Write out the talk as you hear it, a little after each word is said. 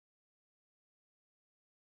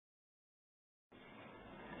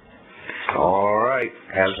right,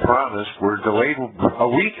 as promised, we're delayed a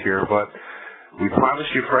week here, but we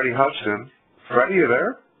promised you Freddie Hudson. Freddie, you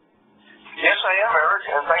there? Yes, I am, Eric,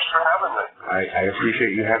 and thanks for having me. I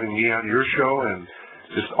appreciate you having me on your show and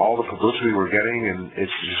just all the publicity we're getting, and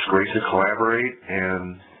it's just great to collaborate.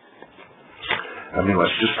 And I mean,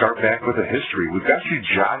 let's just start back with the history. We've got you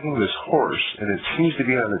jogging this horse, and it seems to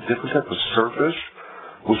be on a different type of surface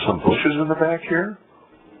with some bushes in the back here.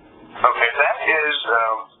 Okay, that is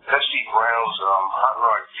Bessie Brown's hot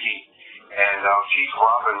rod feet, and Chief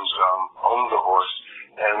Robbins owned the horse,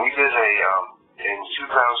 and we did a in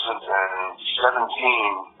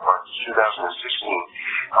 2017 or 2016.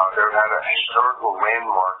 They had a historical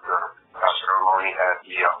landmark ceremony at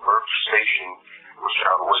the Burke Station, which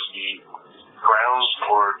was the grounds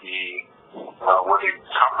for the where the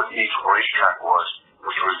Copper Thief racetrack was,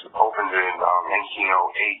 which was opened in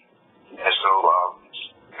 1908, and so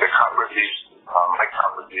the Copper Thief, Mike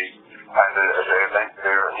Copper Thief, had an event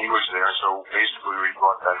there, and he was there. So basically, we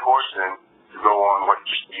brought that horse in to go on what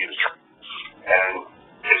used to be the track, and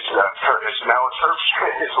it's now a turf.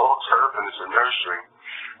 It's all turf, and it's a nursery.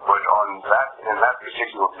 But on that, in that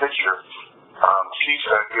particular picture, Chief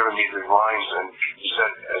had given me the lines, and he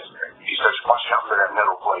said, watch out for that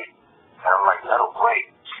metal plate. And I'm like, metal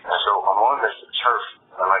plate? And so I'm on this turf,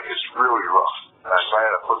 and like it's really rough. So I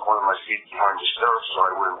had to put one of my feet behind the stirrup so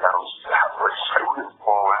I wouldn't bounce backwards, so I wouldn't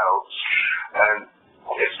fall out. And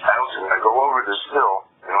it's bouncing. I go over this hill,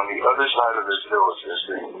 and on the other side of this hill is this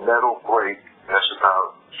metal plate that's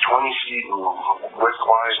about 20 feet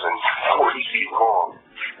widthwise and 40 feet long.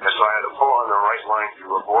 And so I had to pull on the right line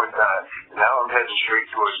to avoid that. And now I'm heading straight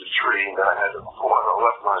towards the tree, and then I had to pull on the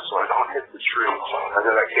left line so I don't hit the tree. And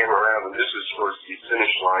then I came around, and this is towards the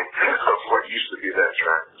finish line of what used to be that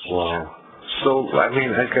track. Wow. So, I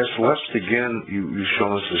mean, I guess let's begin. You've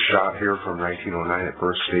shown us a shot here from 1909 at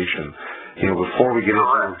Burke Station. You know, before we get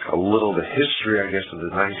into a little of the history, I guess, of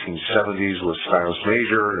the 1970s with Styles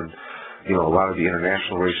Major and, you know, a lot of the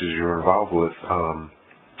international races you were involved with,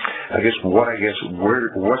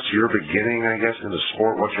 what's your beginning, I guess, in the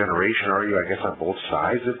sport? What generation are you, I guess, on both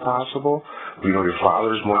sides, if possible? You know, your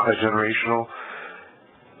father's multi-generational.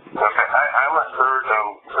 Okay, I'm a third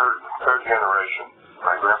generation.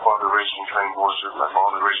 My grandfather racing trained horses, my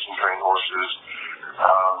father racing trained horses.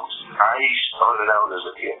 I started out as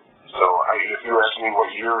a kid. So if you ask me what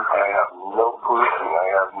year, I have no clue, and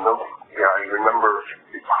I remember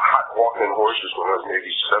hot walking horses when I was maybe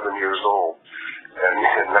 7 years old.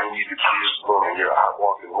 And 90 degrees blowing, you're hot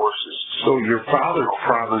walking horses. So your father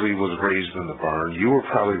probably was raised in the barn. You were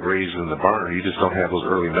probably raised in the barn. You just don't have those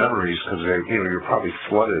early memories because you're probably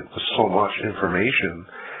flooded with so much information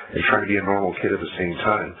and trying to be a normal kid at the same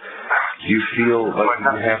time. Do you feel like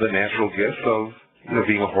you have the natural gift of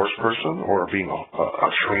being a horse person or being a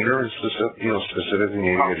trainer,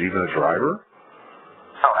 specifically maybe even a driver?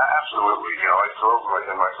 Oh, absolutely. I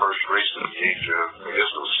drove in my first race at the age of, I guess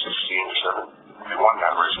it was 16 or 7. I won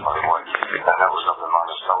that race, by the way, and that was up in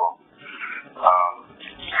Monticello.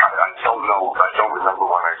 I don't remember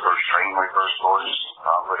when I first trained my first horse,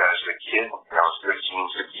 but as a kid, I was 15,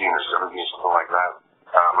 16, or 17, something like that.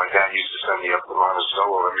 My dad used to send me up to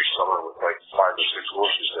Monticello every summer with like 5 or 6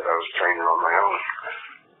 horses that I was training on my own.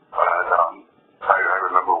 And I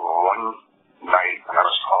remember one night, and I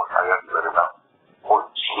had been about 14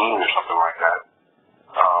 or something like that.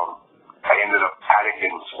 I ended up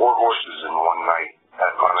paddocking 4 horses in one night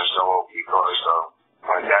at Monticello because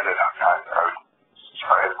my dad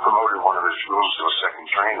I had promoted one of his grooms to a second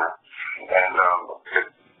trainer, and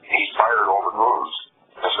he fired all the grooms.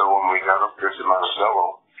 And so when we got up there to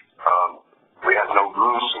Monticello, we had no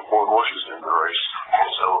grooms and 4 horses in the race, and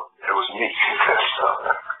so it was me.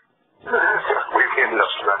 We ended up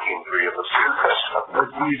striking 3 of us.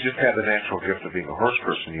 You just have the natural gift of being a horse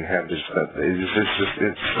person. You have this,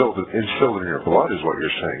 it's instilled in your blood, is what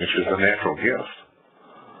you're saying. It's just a natural gift.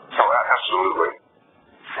 Oh, absolutely.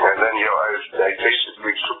 And then, I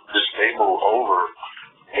basically took the stable over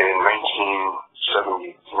in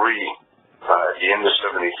 1973, at the end of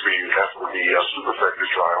 73, after the Superfecta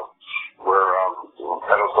trial, where,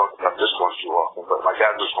 I don't talk about this one too often, but my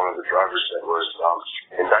dad was one of the drivers that was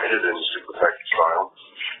indicted in the Superfecta trial.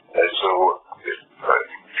 And so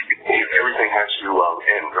everything had to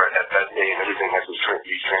end right at that day, and everything had to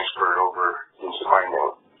be transferred over into my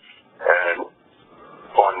name. And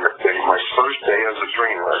on my first day as a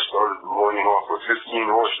trainer, I started the morning off with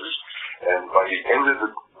 15 horses, and by the end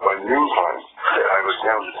of by noontime, I was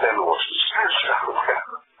down to 10 horses.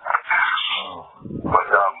 But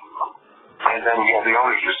and then the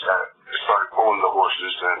owners just started pulling the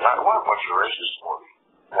horses, and I won a bunch of races for me.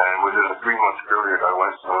 And within a 3-month period, I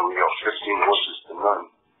went from 15 horses to none.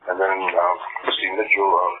 And then Steve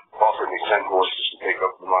Mitchell offered me 10 horses to take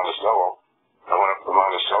up to Monticello. I went up to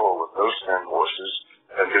Monticello with those 10 horses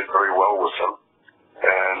and did very well with them.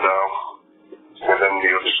 And then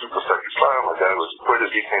the superfecta trial, my dad was acquitted.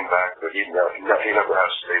 He came back, but he never had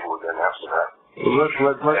a stable again after that. Well, let's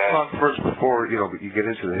talk first before you get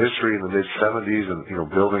into the history in the mid-'70s and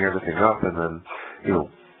building everything up, and then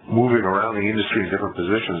moving around the industry in different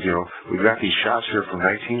positions. We've got these shots here from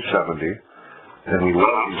 1970, and we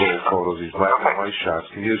love these old photos, these black and white shots.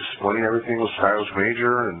 Can you explain everything with Styles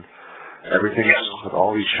Major and everything with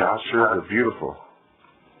all these shots here? They're beautiful.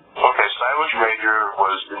 Okay, Styles Major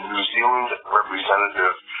was the New Zealand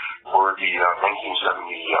representative for the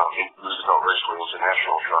 1970 Roosevelt Raceway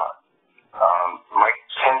International Trot. Mike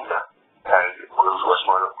Tenda, who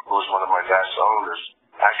was one of my dad's owners,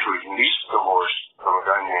 actually leased the horse from a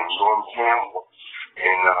guy named Norm Campbell,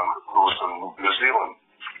 who was from New Zealand.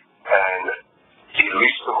 And he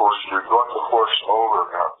leased the horse. We brought the horse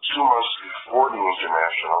over about 2 months before the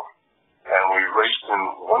International, and we raced in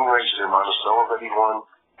one race in Monticello that he won,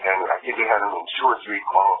 and I think he had him in 2 or 3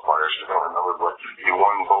 qualifiers, I don't remember, but he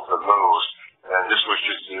won both of those. And this was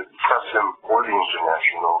just to prep him for the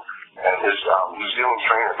International. And his New Zealand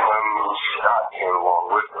trainer, Clem Scott, came along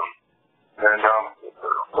with him. And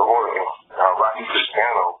the horse, Rocky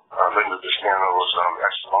Toscano, Linda Toscano's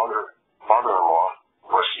ex-father-in-law,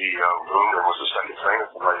 was the groom and was the second trainer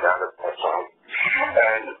for my dad at that time.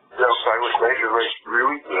 And Styles Major raced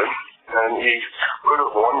really good, and he could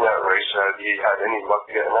have won that race had he had any luck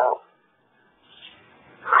getting out.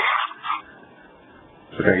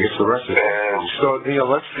 Okay, I guess the rest of it. So,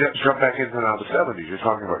 let's jump back into now the 70s. You're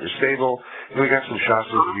talking about your stable. We got some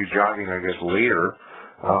shots of you jogging, I guess, later.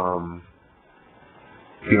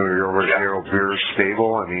 You're over at Harold Beer's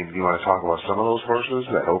stable. I mean, you want to talk about some of those horses,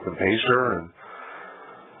 that Open Pacer and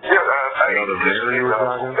another mare you were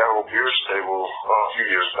jogging? Harold Beer's stable a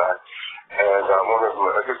few years back. And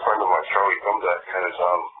a good friend of mine, Charlie Gumbeck, had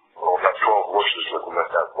about 12 horses with him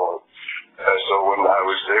at that point. And so when I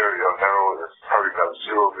was there, Harold had probably got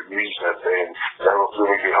 0 degrees that day, and Harold threw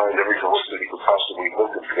me behind every horse that he could possibly look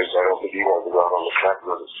at because I don't think he wanted to go out on the track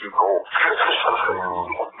because it's too cold.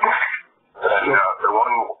 And the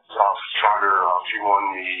one trotter, she won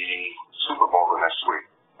the Super Bowl the next week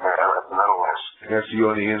at the Meadowlands. That's you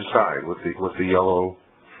on the inside with the yellow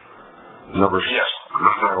numbers. Yes. The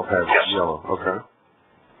saddle pads yellow. Okay.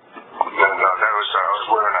 And I was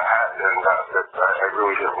wearing a hat, and I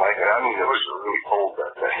really didn't like it. I mean, it was really cold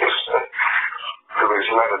that day. It was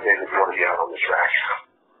not a day that you want to be out on the track.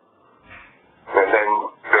 And then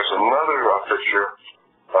there's another picture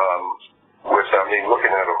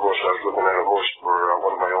looking at a horse. I was looking at a horse for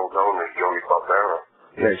one of my old owners, Joey Barbera.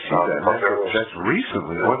 Yeah, I see that. That's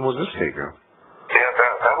recently. When was this taken? Yeah,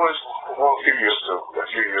 that was a few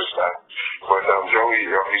years back. But Joey,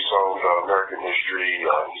 he sold American History.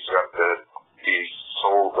 He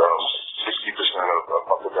sold 60%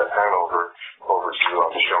 of the Hanover over to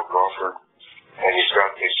Michelle Crawford, and he's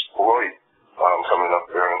got Exploit coming up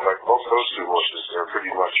there. And in fact, both those 2 horses, they're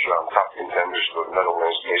pretty much top contenders for the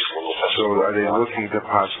Meadowlands Racing in the festival. So are they looking to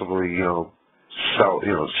possibly, sell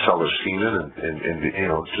their semen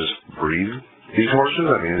and just breed these horses?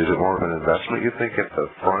 I mean, is it more of an investment, you think, at the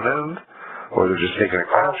front end, or they're just taking a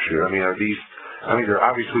crapshoot? I mean, they're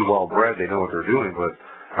obviously well-bred, they know what they're doing, but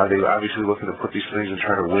are they obviously looking to put these things and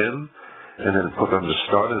try to win, and then put them to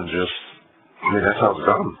stud and just, that's how it's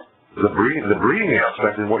done. The breeding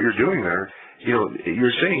aspect and what you're doing there,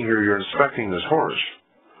 you're saying here you're inspecting this horse.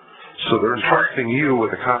 So they're entrusting you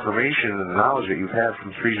with the confirmation and the knowledge that you've had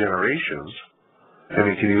from 3 generations. I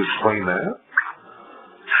mean, can you explain that?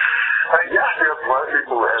 Yeah, a lot of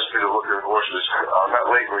people ask me to look at horses. Not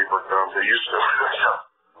lately, but they used to.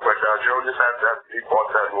 But Joe just had that. He bought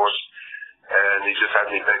that horse, and he just had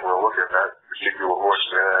me taking a look at that particular horse.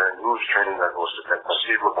 And who was training that horse?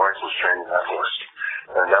 Steve LeBlanc was training that horse,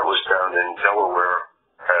 and that was down in Delaware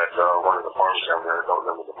at one of the farms down there. I don't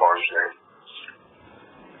remember the farm's name.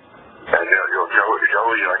 And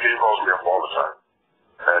Joey, he calls me up all the time.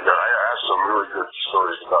 And I have some really good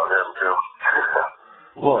stories about him, too.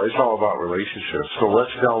 Well, it's all about relationships. So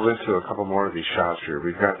let's delve into a couple more of these shots here.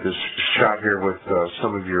 We've got this shot here with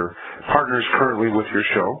some of your partners currently with your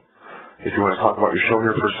show. If you want to talk about your show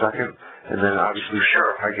here for a second. And then obviously,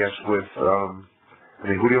 I guess, with,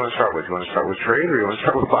 who do you want to start with? You want to start with Trade or you want to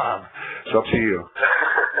start with Bob? It's up to you.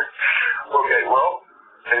 Okay, well,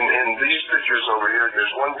 in these pictures over here,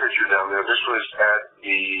 there's one picture down there. This was at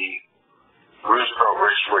the Roosevelt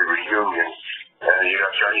Raceway reunion. And you got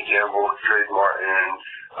Johnny Campbell, Trade Martin,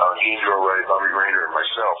 Dean Jorway, Bobby Rayner, and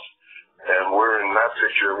myself. And we're in that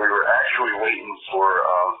picture. We were actually waiting for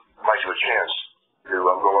Mike LaChance to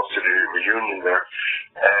go up to the reunion there.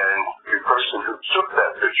 And the person who took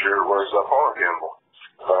that picture was Paula Campbell,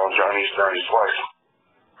 Johnny's wife.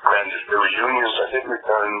 And the reunions, I think we've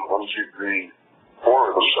done 1, 2, 3, 4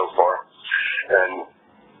 of them so far. And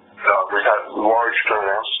we had large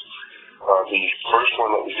turnouts. The first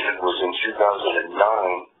one that we did was in 2009,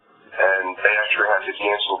 and they actually had to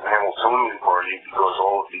cancel the Hamiltonian party because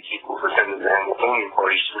all of the people who attended the Hamiltonian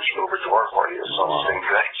party switched over to our party on the same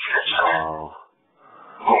day.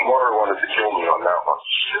 Laura wanted to kill me on that one.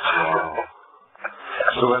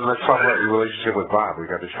 So then let's talk about your relationship with Bob. We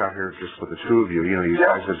got the shot here just with the two of you. You know, you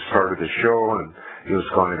guys had started the show, and it was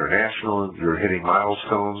going international, and you were hitting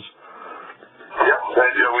milestones.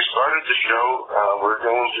 We started the show. We're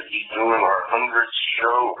going to be doing our 100th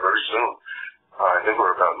show very soon. I think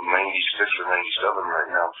we're about 96 or 97 right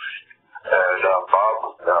now. And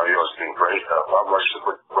Bob, he was being great. Bob likes to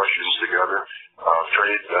put questions together.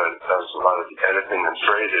 Trade does a lot of the editing, and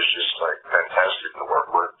Trade is just like fantastic to work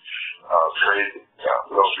with. Trade,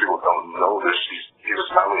 most people don't know this. He was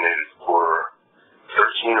nominated for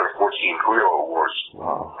 13 or 14 Clio Awards,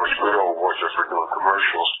 which Clio Awards are for doing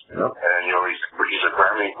commercials. Yep. And, you know, he's a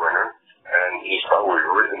Grammy winner, and he's probably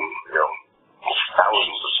written, you know,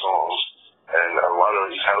 thousands of songs, and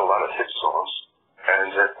he's had a lot of hit songs.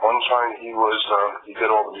 And at one time, he did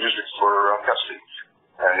all the music for Pepsi,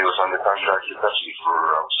 and he was under contract with Pepsi for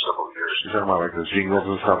several years. You're talking about like the jingles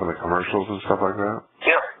and stuff and the commercials and stuff like that?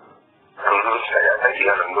 Yeah. I think he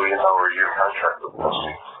had $1 million a year contract with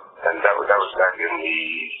Pepsi. And that was back in the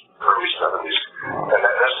early 70s. And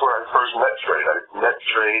that's where I first met Trade. I met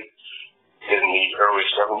Trade in the early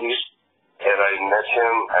 70s, and I met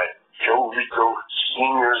him at Joe Rico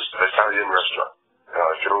Sr.'s Italian restaurant.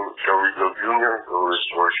 Joe Rico Jr., who was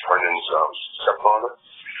George Brennan's stepfather.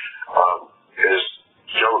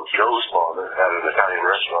 Joe's father had an Italian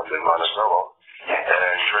restaurant in Monticello,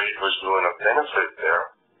 and Trade was doing a benefit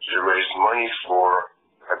there to raise money for,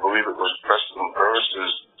 I believe it was Preston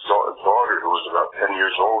Burris's daughter, who was about 10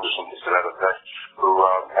 years old or something to that effect, who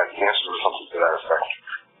had cancer or something to that effect.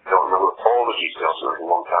 I don't remember all the details. It was a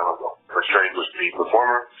long time ago. But Trade was the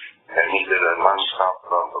performer, and he did a non-stop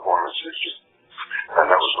performance. And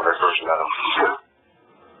that was when I first met him.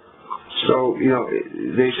 So, you know,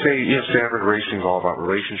 they say, you know, Standardbred Racing is all about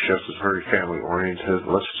relationships. It's very family-oriented.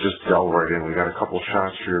 Let's just delve right in. We got a couple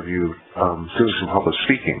shots here of you doing some public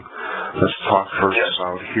speaking. Let's talk first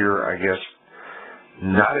about here, I guess,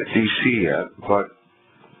 not at D.C. yet, but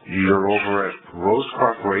you're over at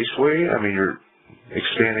Rosecroft Raceway. I mean, you're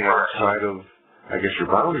expanding outside of, I guess, your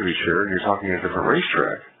boundaries here, and you're talking a different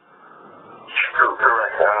racetrack.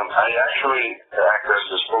 Correct. I actually act as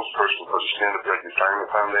the spokesperson for the Standardbred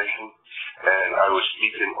Retirement Foundation, and I was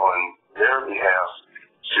speaking on their behalf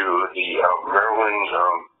to the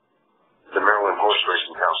Maryland Horse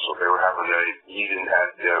Racing Council. They were having a meeting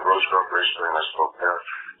at Rosecroft Raceway, and I spoke there.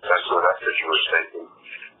 That's where that picture was taken.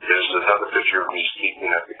 There's another picture of me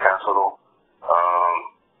speaking at the Capitol,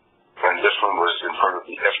 and this one was in front of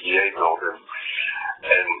the FDA building,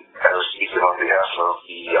 and I was speaking on behalf of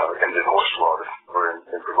the ended horse slaughter, or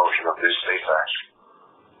in promotion of this Safe Act.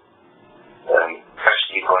 And I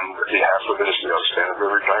speak on behalf of this, Standardbred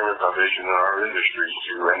Retirement Foundation in our industry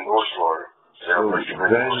to end horse slaughter. So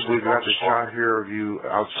then we've got the shot here of you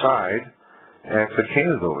outside at the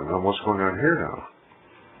Cannon building. And what's going on here now?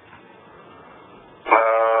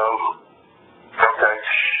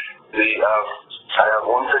 I have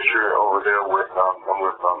one picture over there with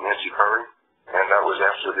Nancy Curry, and that was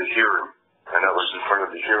after the hearing, and that was in front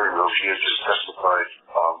of the hearing room. She had just testified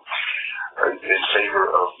in favor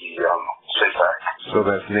of the Safe Act. So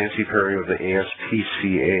that's Nancy Perry of the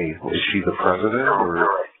ASPCA. Is she the president?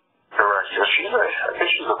 Or? Correct. Yeah, I think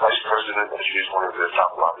she's the vice president, and she's one of the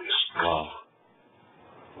top lobbyists.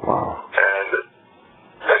 Wow. And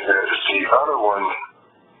the other one,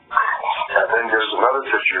 and then there's another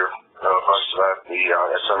picture of us at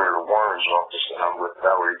Senator Warren's office, and I'm with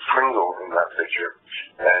Valerie Pringle in that picture.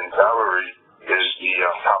 And Valerie is the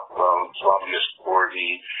top lobbyist for the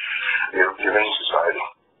Humane Society.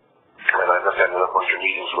 And I've attended a bunch of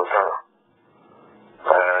meetings with her.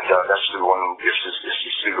 And that's the one, if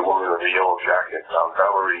you see the woman in the yellow jacket,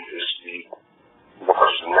 Valerie is the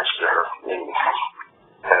person next to her.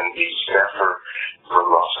 And the staffer from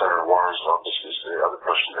Senator Warren's office is the other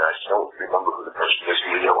person that I don't remember who the person is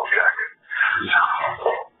in the yellow jacket.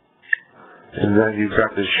 And then you've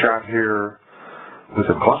got this shot here with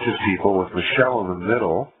a bunch of people with Michelle in the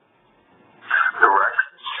middle. Correct.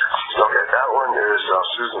 Okay, that one is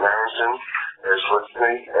Susan Harrington, is with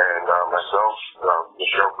me, and myself,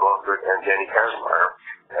 Michelle Crawford, and Danny Kazmaier,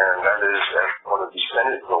 and that is at one of the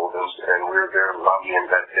Senate buildings, and we're there lobbying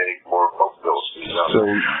that day for both bills. So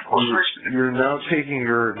you're now taking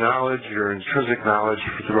your knowledge, your intrinsic knowledge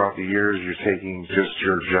throughout the years, you're taking just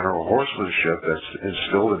your general horsemanship that's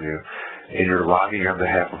instilled in you, and you're lobbying on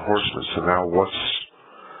behalf of horsemen. So now what's,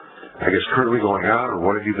 I guess, currently going on, or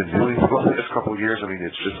what have you been doing for the last couple of years? I mean,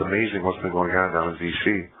 it's just amazing what's been going on down in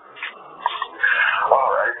D.C.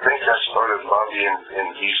 Well, I think I started lobbying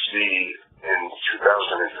in D.C. in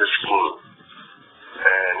 2015.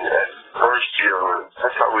 And at first year,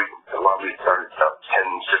 that's how the lobby started about 10,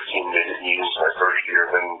 15-minute meetings that first year,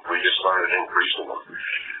 then we just started increasing them.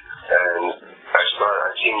 And I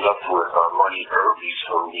teamed up with Marty Irby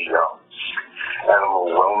from the Animal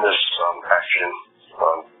Wellness Action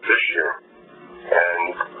this year.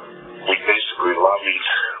 And we basically lobbied,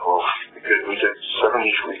 we did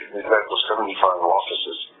 70, we met with 75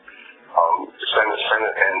 offices,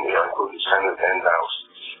 Senate and including Senate and House.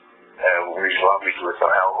 And we lobbied with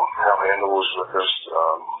Al Handel was with us,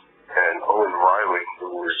 and Owen Riley,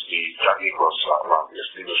 who was the Jockey Club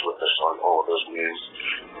lobbyist. He was with us on all of those meetings.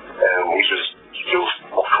 And we just do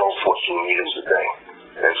 12, 14 meetings a day.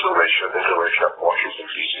 And so they shut Washington,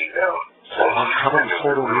 D.C. down. How many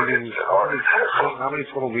total meetings? How many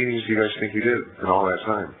total meetings do you guys think you did in all that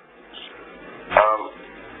time?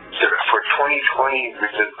 For 2020, we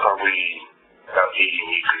did probably about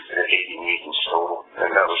 80 meetings total, and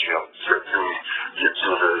that was through the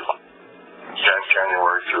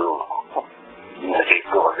January through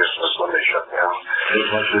April. I guess was when they shut down. Would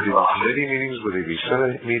they be committee meetings? Would they be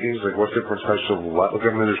Senate meetings? Like what different types of levels?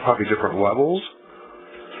 I mean, there's probably different levels.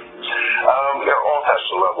 There are all types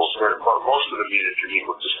of levels. Most of the meetings you meet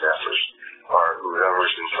with the staffers are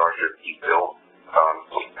whoever's in charge of the bill,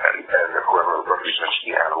 and whoever represents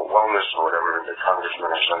the animal wellness or whatever in the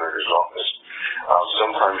congressman or senator's office.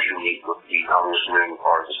 Sometimes you meet with the congressman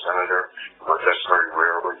or the senator, but that's very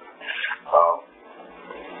rarely.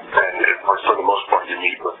 And for the most part, you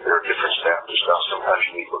meet with their different staffers. Sometimes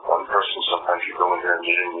you meet with one person, sometimes you go in there and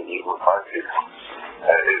meet with 5 people.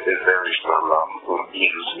 It varies from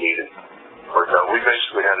meetings needed. But we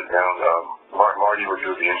basically had it down. Marty would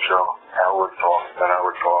do the intro, Al would talk, then I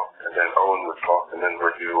would talk, and then Owen would talk, and then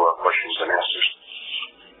we'd do questions and answers.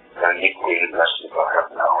 And each meeting lasted about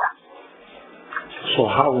half an hour. So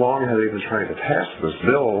how long have they been trying to pass this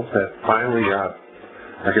bill that finally got,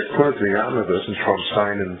 I guess, put to the omnibus and Trump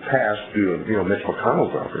signed and passed due to, Mitch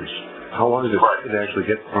McConnell's efforts? How long did it take to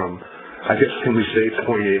actually get from, I guess, can we say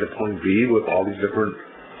point A to point B with all these different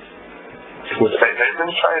twists? They've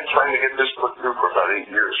been trying to get this put through for about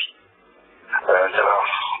 8 years. And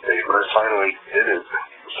they finally did it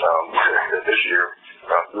this year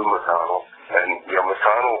through McConnell. And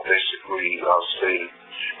McConnell basically stated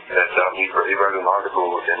that he read an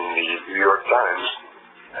article in the New York Times,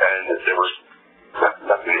 and there was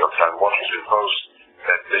not the New York Times, Washington Post,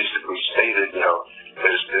 that basically stated,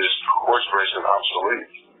 is horse racing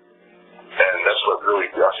obsolete? And that's what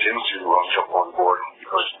really got him to jump on board,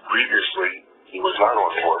 because previously he was not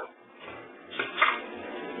on board.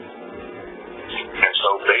 And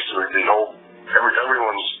so basically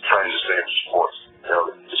everyone's trying to save the sport.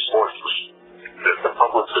 The sport, the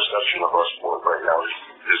public perception of our sport right now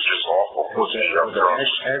is just awful.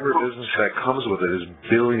 The agribusiness that comes with it is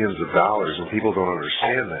billions of dollars, and people don't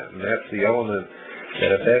understand that. And that's the element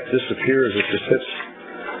that if that disappears, it just hits,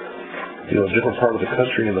 a different part of the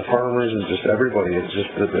country and the farmers and just everybody. It's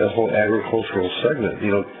just the whole agricultural segment.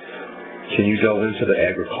 Can you delve into the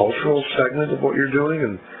agricultural segment of what you're doing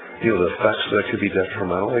and, the effects that could be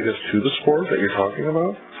detrimental, I guess, to the sport that you're talking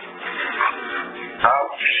about? Our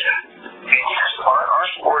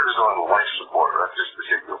sport is on life support at this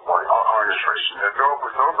particular point. Harness racing. The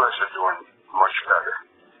thoroughbreds are doing much better.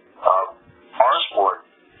 Our sport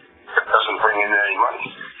doesn't bring in any money,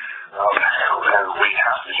 and we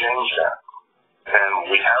have to change that. And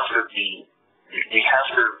we have to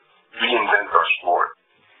reinvent our sport,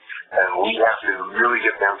 and we have to really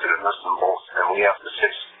get down to the nuts and bolts, and we have to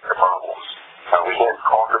fix the problems. We can't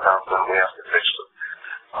talk about them; we have to fix them.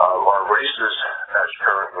 Our races, as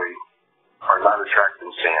currently, are not attracting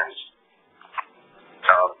fans.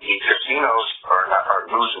 The casinos are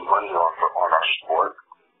losing money on our sport,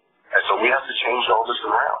 and so we have to change all this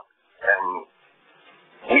around. And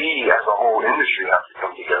we, as a whole industry, have to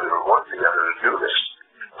come together and work together to do this.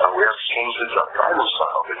 We have to change the driving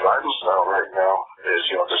style. The driving style right now is,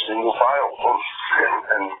 the single file,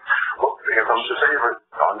 and look, here comes the favorite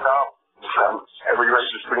on top. Every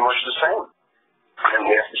race is pretty much the same. And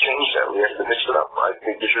we have to change that. We have to mix it up. I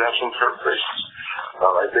think we should have some turf races.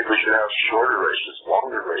 I think we should have shorter races,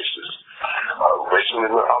 longer races, racing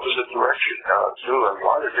in the opposite direction, too. A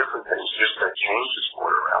lot of different things just to change the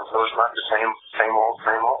sport around. So it's not the same old.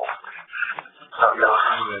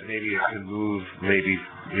 That maybe it can move, maybe,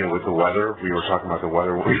 with the weather. We were talking about the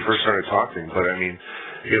weather when we first started talking, but I mean,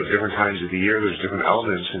 different times of the year, there's different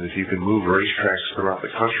elements, and if you can move racetracks throughout the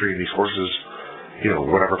country, and these horses,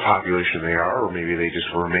 whatever population they are, or maybe they just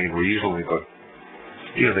remain regionally, but,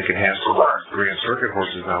 they can have some Grand Circuit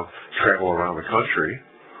horses now travel around the country.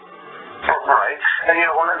 Right. And,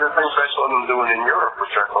 one of the things I saw them doing in Europe,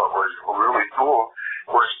 which I thought was really cool,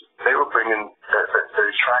 was they were bringing the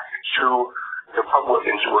track to the public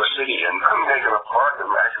into a city and making a park and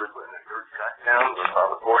actually putting a dirt track down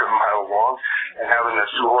about a quarter mile long and having a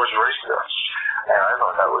 2-horse race there. And I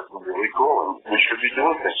thought that was really cool, and we should be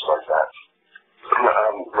doing things like that.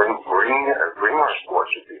 Bring our sport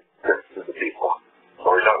to the people.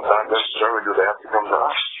 Or not necessarily do they have to come to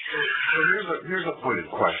us. So here's a pointed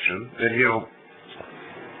question. And,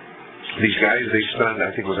 these guys, they spend, I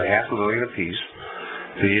think it was $500,000 apiece.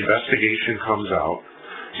 The investigation comes out.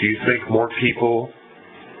 Do you think more people,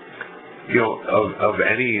 of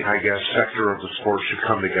any, I guess, sector of the sport should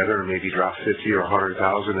come together and maybe drop $50,000 or $100,000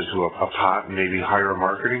 into a pot and maybe hire a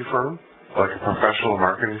marketing firm, like a professional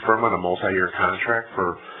marketing firm on a multi-year contract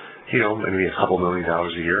for, maybe a couple $1 million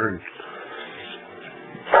a year?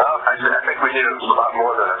 I think we need a lot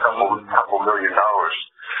more than a couple $1 million.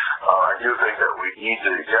 I do think that we need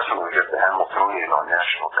to definitely get the Hamiltonian on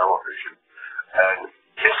national television. And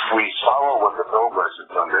if we follow what the Bilboes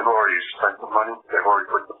have done, they've already spent the money, they've already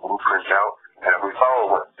put the blueprint out, and if we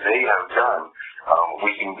follow what they have done,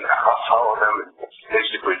 we can follow them and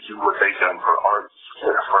basically do what they've done for our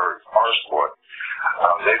sport.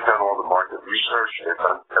 They've done all the market research, they've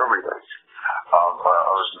done everything.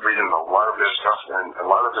 I was reading a lot of their stuff, and a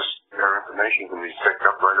lot of their information can be picked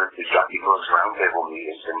up right at the Jockey Club's roundtable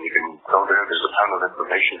meetings, and you can go there. There's a ton of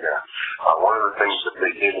information there. One of the things that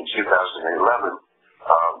they did in 2011,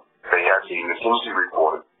 they had the McKinsey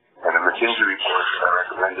report, and the McKinsey report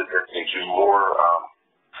recommended that they do more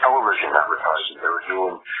television advertising. They were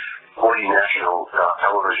doing 40 national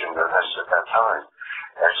television events at that time.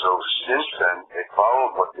 And so since then, they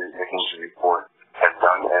followed what the McKinsey report had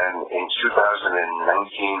done, and in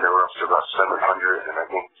 2019 they were up to about 700, and I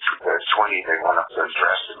think 20 they went up to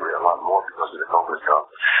drastically a lot more because of the COVID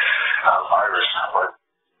virus. But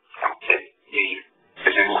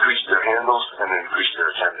it increased their handles and it increased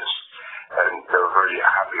their attendance, and they were very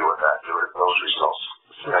happy with that, those results.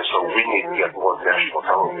 And so we need to get more national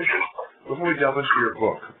television. Before we delve into your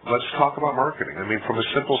book, let's talk about marketing. I mean, from a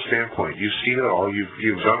simple standpoint, you've seen it all.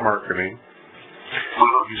 You've done marketing.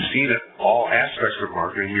 You've seen it, all aspects of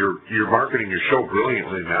marketing. You're marketing your show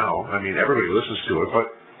brilliantly now. I mean, everybody listens to it. But,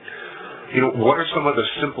 what are some of the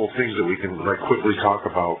simple things that we can, quickly talk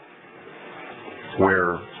about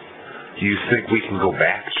where you think we can go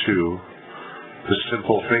back to the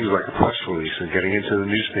simple things like a press release and getting into the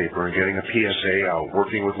newspaper and getting a PSA out,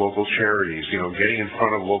 working with local charities, getting in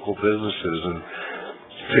front of local businesses and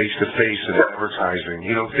face-to-face and advertising,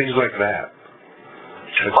 things like that?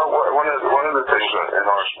 Well, one of the things in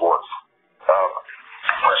our sport,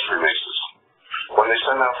 press releases. When they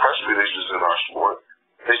send out press releases in our sport,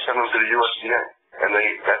 they send them to the USDA, and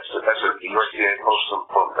that's a USDA posts them.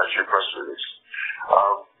 That's your press release.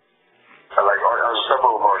 Like on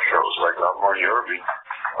several of our shows, like Marty Irby,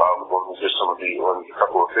 when we did a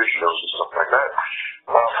couple of his shows and stuff like that,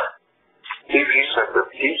 he sent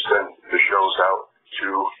the shows out to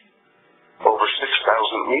over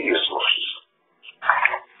 6,000 media sources.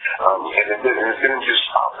 And it didn't just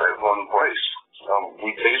stop at one place.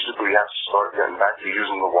 We basically have to start getting back to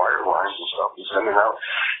using the wire lines and stuff and sending out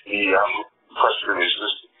the press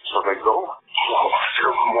releases so they go to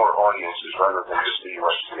more audiences rather than just the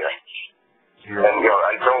USDA. Yeah. And,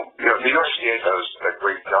 the USDA does a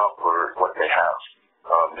great job for what they have.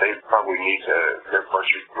 They probably need their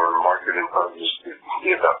budget for marketing probably just to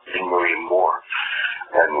be about $3 million more.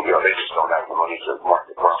 And, they just don't have the money to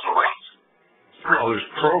market properly. Well, there's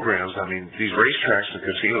programs. I mean, these racetracks and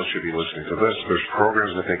casinos should be listening to this. There's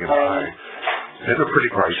programs that they can buy, and they're pretty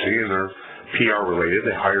pricey, and they're PR related.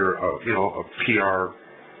 They hire a PR,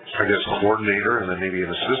 I guess, coordinator, and then maybe an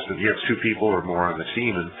assistant. You have 2 people or more on the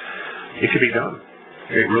team, and it can be done.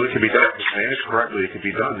 It really can be done. If it's managed correctly, it can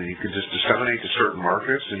be done, and you can just disseminate to certain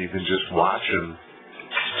markets, and you can just watch and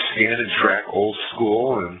scan and track old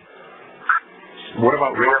school. And what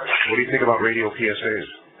about radio? What do you think about radio PSAs?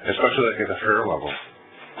 Especially at the fair level.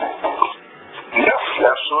 Yes,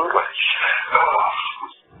 absolutely.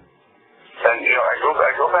 And,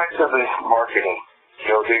 go back to the marketing.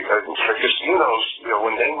 For casinos,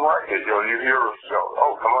 when they market, you hear,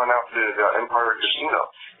 oh, come on out to the Empire Casino.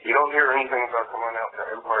 You don't hear anything about come on out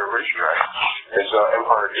to Empire Racetrack. It's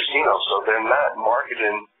Empire Casino, so they're not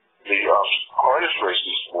marketing the harness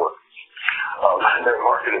racing sport. They're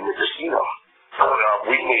marketing the casino.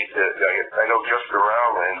 We need to, I know Jeff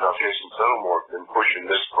Durrell and Jason Settlemore have been pushing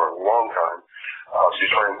this for a long time to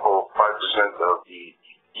try and pull 5% of the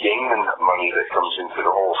gaming money that comes into the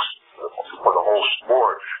whole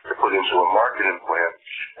sport to put into a marketing plan.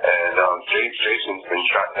 And Jason's been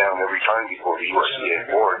shot down every time before the USCA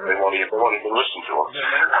board. They won't even listen to him.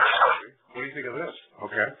 What do you think of this?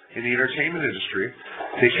 Okay. In the entertainment industry,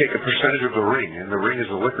 they take a percentage of the ring, and the ring is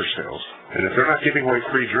the liquor sales. And if they're not giving away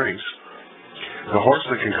free drinks, the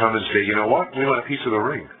Horseman can come and say, you know what, we want a piece of the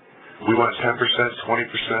ring. We want 10%, 20%,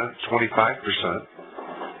 25%.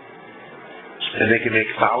 And they can make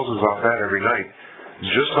thousands off that every night.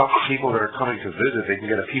 Just off the people that are coming to visit, they can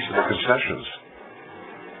get a piece of the concessions.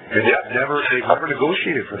 And they've never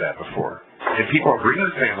negotiated for that before. And people are bringing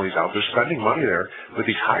families out. They're spending money there with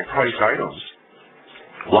these high-priced items.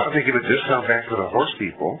 Why don't they give a discount back to the horse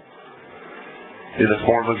people in the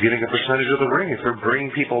form of getting a percentage of the ring if they're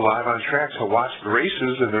bringing people live on track to watch the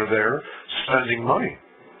races and they're there spending money?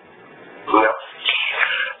 Yep.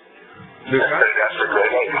 That's a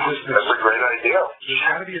great idea. There's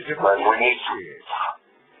got to be a different way.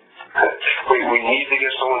 We need to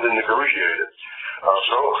get someone to negotiate it.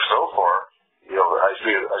 So far, I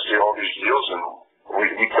see all these deals, and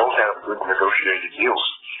we don't have good negotiated deals.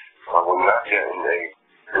 We're not getting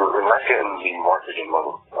the marketing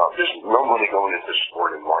money. There's no money going into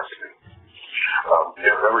sport and marketing.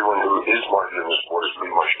 Everyone who is marketing the sport is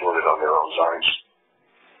pretty much doing it on their own times.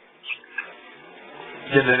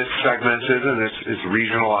 And then it's segmented and it's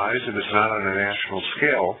regionalized and it's not on a national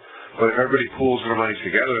scale. But if everybody pools their money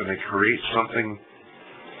together and they create something,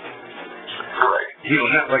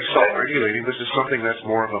 not like self-regulating, but just something that's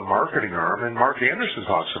more of a marketing arm. And Mark Anderson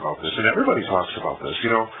talks about this, and everybody talks about this.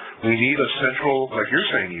 We need a central, like you're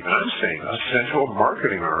saying, even I'm saying, a central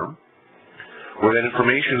marketing arm where that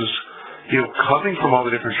information's coming from all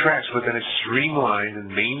the different tracks, but then it's streamlined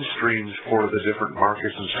and mainstreamed for the different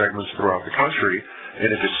markets and segments throughout the country,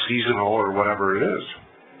 and if it's seasonal or whatever it is.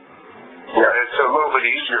 Yeah, it's a little bit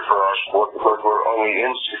easier for our sport because we're only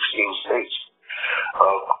in 16 states.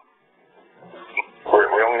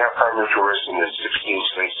 We only have primary tourism in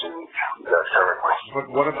 16 states in that territory. But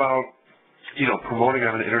what about, promoting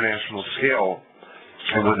on an international scale?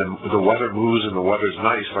 And when the weather moves and the weather's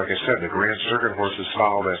nice, like I said, the Grand Circuit horses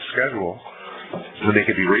follow that schedule, then they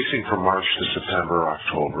could be racing from March to September or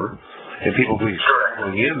October, and people will be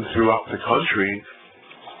traveling in throughout the country.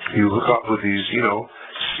 You hook up with these,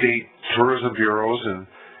 state tourism bureaus and,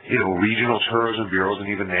 regional tourism bureaus and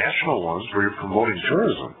even national ones where you're promoting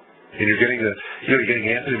tourism. And you're getting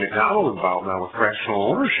Anthony McDonald involved now with fractional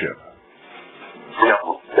ownership. Yeah,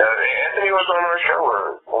 Anthony was on our show,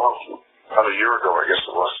 about a year ago, I guess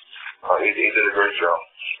it was. He did a great job.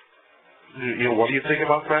 What do you think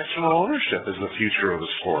about fractional ownership as the future of the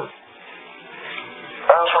sport?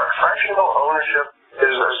 Fractional ownership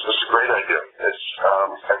is a great idea. It's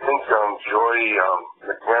I think Joy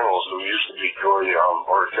McReynolds, who used to be Joy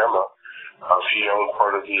Origema, she owned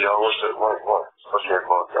part of the what's her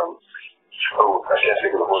called? I can't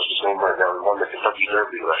think of the horse's name right now. He won the Kentucky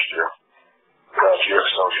Derby last year.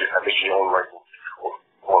 I think she owned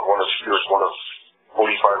she was one of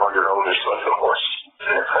 4,500 owners of the horse.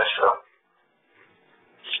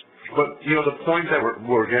 But the point that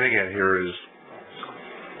we're getting at here is,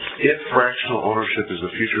 if fractional ownership is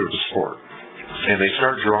the future of the sport, and they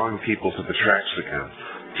start drawing people to the tracks again,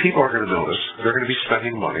 people are going to notice. They're going to be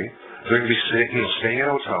spending money. They're going to be staying in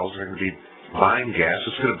hotels. They're going to be buying gas.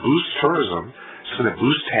 It's going to boost tourism. It's going to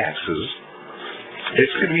boost taxes.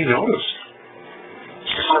 It's going to be noticed.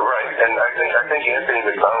 Right, and I think Anthony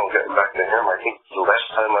McDonald, getting back to him, I think the last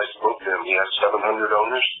time I spoke to him, he had 700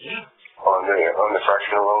 owners on the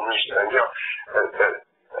fractional owners, and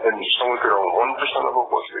someone could own 1% of a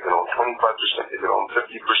horse, they could own 25%, they could own 50%.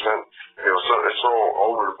 So it's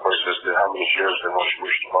all over the place as to how many shares they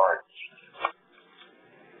wish to buy.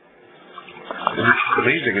 It's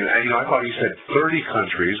amazing, and I thought you said 30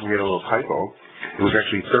 countries. We had a little typo. It was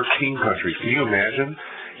actually 13 countries. Can you imagine?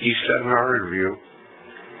 He said in our interview,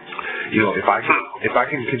 if I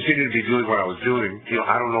can continue to be doing what I was doing,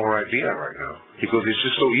 I don't know where I'd be at right now. Because it's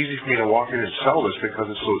just so easy for me to walk in and sell this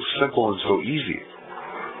because it's so simple and so easy.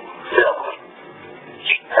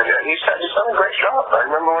 Yeah. And he's done a great job. I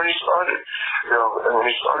remember when he started, when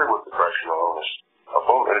he started with the fractional owners.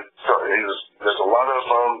 boom. There's a lot of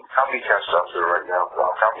copycats out there right now,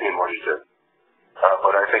 copying what he did.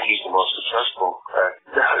 But I think he's the most successful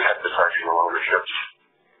at the fractional ownership.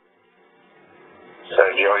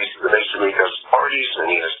 And, you know, he basically does parties, and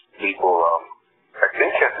he has people, I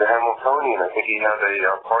think at the Hamiltonian, I think he had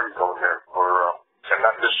a party going there for,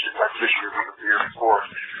 not this year, but the year before.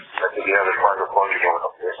 I think he had a private party going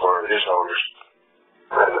up there for his owners.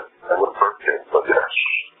 And with birthday, but yes.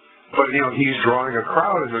 But, you know, he's drawing a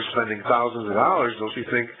crowd, and they're spending thousands of dollars. Don't you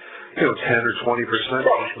think, you know, 10 or 20%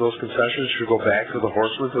 of those concessions should go back to the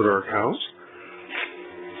Horsemen, to their accounts?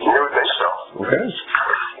 You would think so. Okay.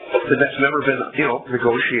 And that's never been, you know,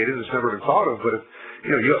 negotiated. It's never been thought of. But if,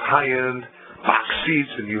 you know, you have high-end box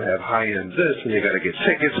seats, and you have high-end this, and you got to get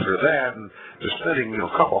tickets for that, and they're spending, you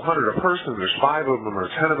know, a couple hundred a person. There's 5 of them or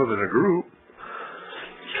 10 of them in a group.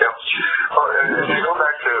 Yeah. Oh, and if you go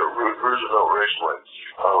back to Roosevelt Raceway,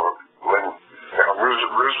 when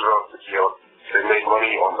Roosevelt, you know, they made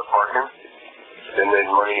money on the parking, they made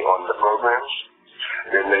money on the programs,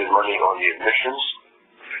 they made money on the admissions,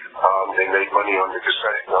 they made money on the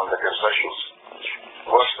concessions.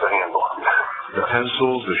 What's the handle? The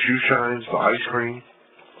pencils, the shoe shines, the ice cream.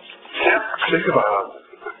 Yeah. Think about it.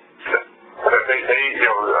 They, you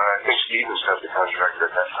know, I think Stevens had the contract at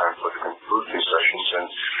that time for the food concessions, and,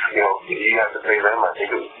 you know, he had to pay them, I think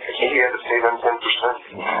he had to pay them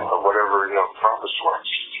 10% of whatever, you know, profits were.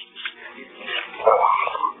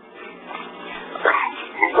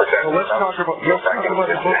 Well, let's talk about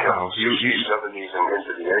the book now. You 70s and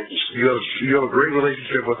into the 80s. You have a great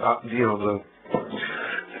relationship with, you know,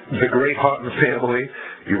 the great Hutton family.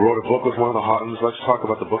 You wrote a book with one of the Huttons. Let's talk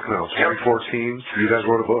about the book now. 2014, you guys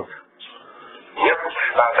wrote a book. Yep.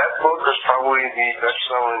 That book is probably the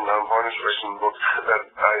best-selling harness racing book that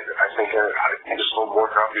I think has sold more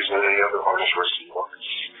copies than any other harness racing book.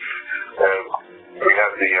 We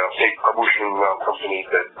have the big publishing company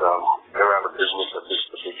that they're out of business at this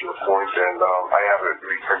particular point, and I have it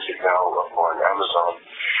reprinted now on Amazon.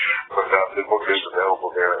 But the book is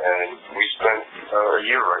available there, and we spent a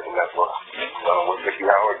year writing that book with Mickey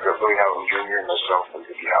Howard, Billy Howard Jr., and myself, and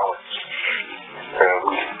Mickey Howard.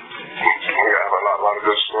 We have a lot of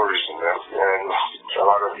good stories in there, and a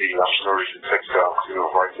lot of the stories we picked out to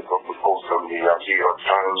write the book we pulled from the New York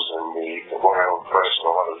Times and the Long Island Press and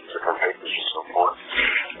a lot of the different papers and so forth.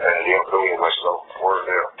 And, you know, Billy and myself were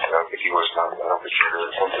there. I think he was not, I don't think he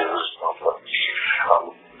was something of this stuff, but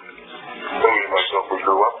Billy and myself, we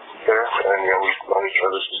grew up there, and, you know, we've known each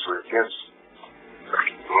other since we were kids.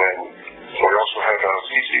 And we also had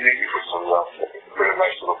CCD with some put a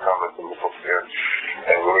nice little comment in the book there.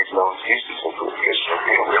 And we've known Casey since we were kids, so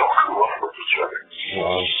we all grew up with each other.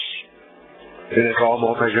 Wow. And it's all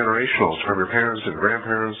multi-generational, from your parents and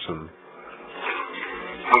grandparents and...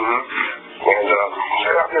 Mm-hmm. And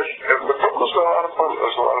the book was a lot of fun. It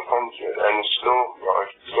was a lot of fun, and still, I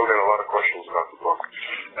still get a lot of questions about the book.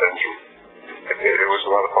 And it was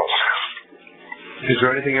a lot of fun. Is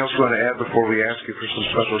there anything else you want to add before we ask you for some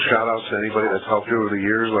special shout-outs to anybody that's helped you over the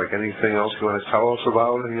years? Like anything else you want to tell us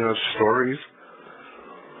about? Any stories?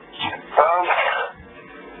 I'll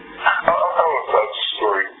tell a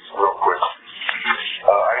story real quick.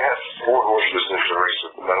 I had 4 horses in the race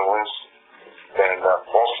at the Meadowlands, and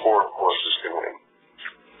all 4 horses can win.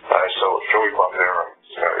 So Joey Barbera,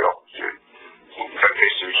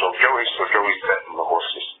 so Joey's betting the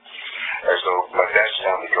horses. And so my dad's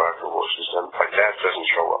down to drive the horses, and my dad doesn't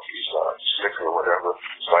show up. He's sick or whatever.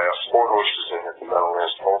 So I have 4 horses in at the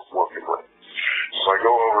Meadowlands, all 4 can win. So I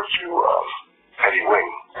go over to Teddy Wing.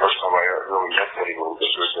 First time I really met Teddy Wing,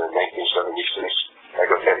 this was in 1976. I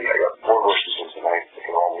go, Teddy, I got 4 horses in tonight. They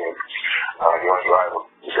can all win. You want to drive them?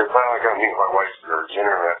 He said, well, I got to meet my wife for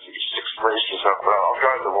dinner after 6 races up. Well, I'll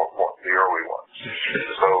drive the early one.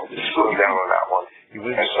 So screw down on that one.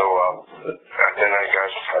 And so then I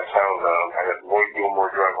found I had Lloyd Gilmore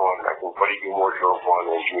drive one, I think Buddy Gilmore drove one,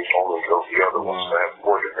 and Jimmy Coleman drove the other one. So I have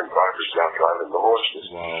 4 different drivers now driving the horses.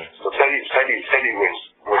 Wow. So Teddy wins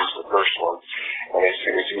the first one. And as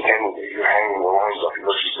you're hanging the lines up, he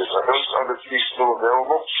looks and says, are those other 3 still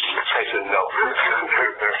available? I said, no.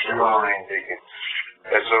 They're already taken.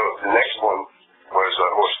 And so the next one was a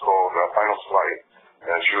horse called Final Flight,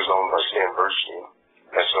 and she was owned by Stan Bernstein.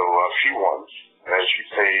 And so she won, and she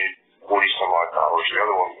paid $40-some-odd. The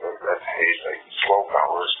other one that paid like $12.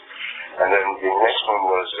 And then the next one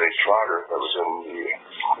was a trotter that was in the,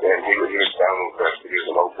 and he was down in Crest, he was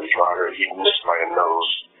an open trotter. He missed by a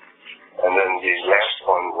nose. And then the last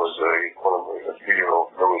one was a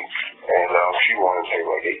 3-year-old filly, and she won and paid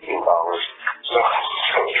like $18. So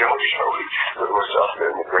Joey was up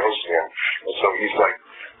there in the grandstand, and so he's like,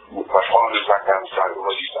 my father's back down the side of the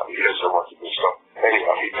lady side. He doesn't know what to do. So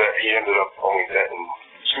anyhow, he ended up only betting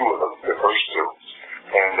two of them, the first two.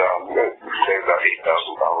 And we saved about $8,000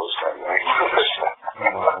 that night.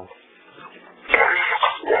 Wow.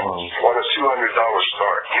 Yeah. Wow. On a $200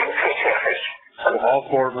 start. All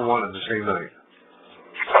four of them won in the same night. 3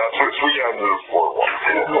 out of the 4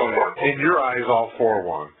 won. In your eyes, all four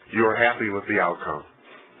won. You were happy with the outcome.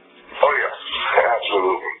 Oh, yes.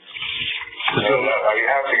 Absolutely. And I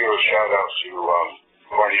have to give a shout out to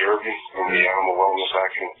Marty Irby in the animal wellness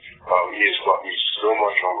action. He has taught me so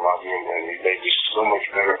much on lobbying, and he made me so much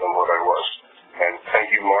better than what I was. And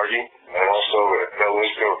thank you, Marty. And also, Del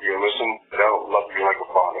Lisco, if you're listening, Del, love you like a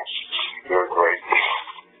father. You're great.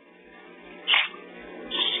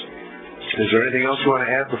 Is there anything else you want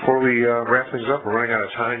to add before we wrap things up? We're running out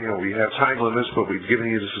of time. You know, we have time limits, but we've given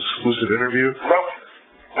you this exclusive interview. No,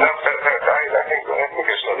 I think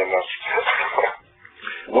I said enough.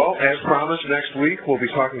 Well, as promised, next week we'll be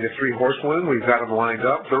talking to 3 horsemen. We've got them lined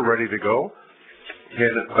up. They're ready to go.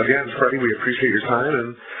 And again, Freddie, we appreciate your time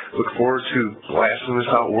and look forward to blasting this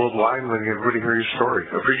out worldwide when everybody hear your story.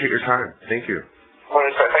 I appreciate your time. Thank you. Well,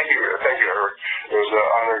 thank you, Eric. It was an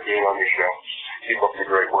honor being on your show. Keep up the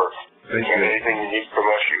great work. Thank you. And anything you need from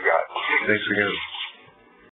us, you got. Thanks again.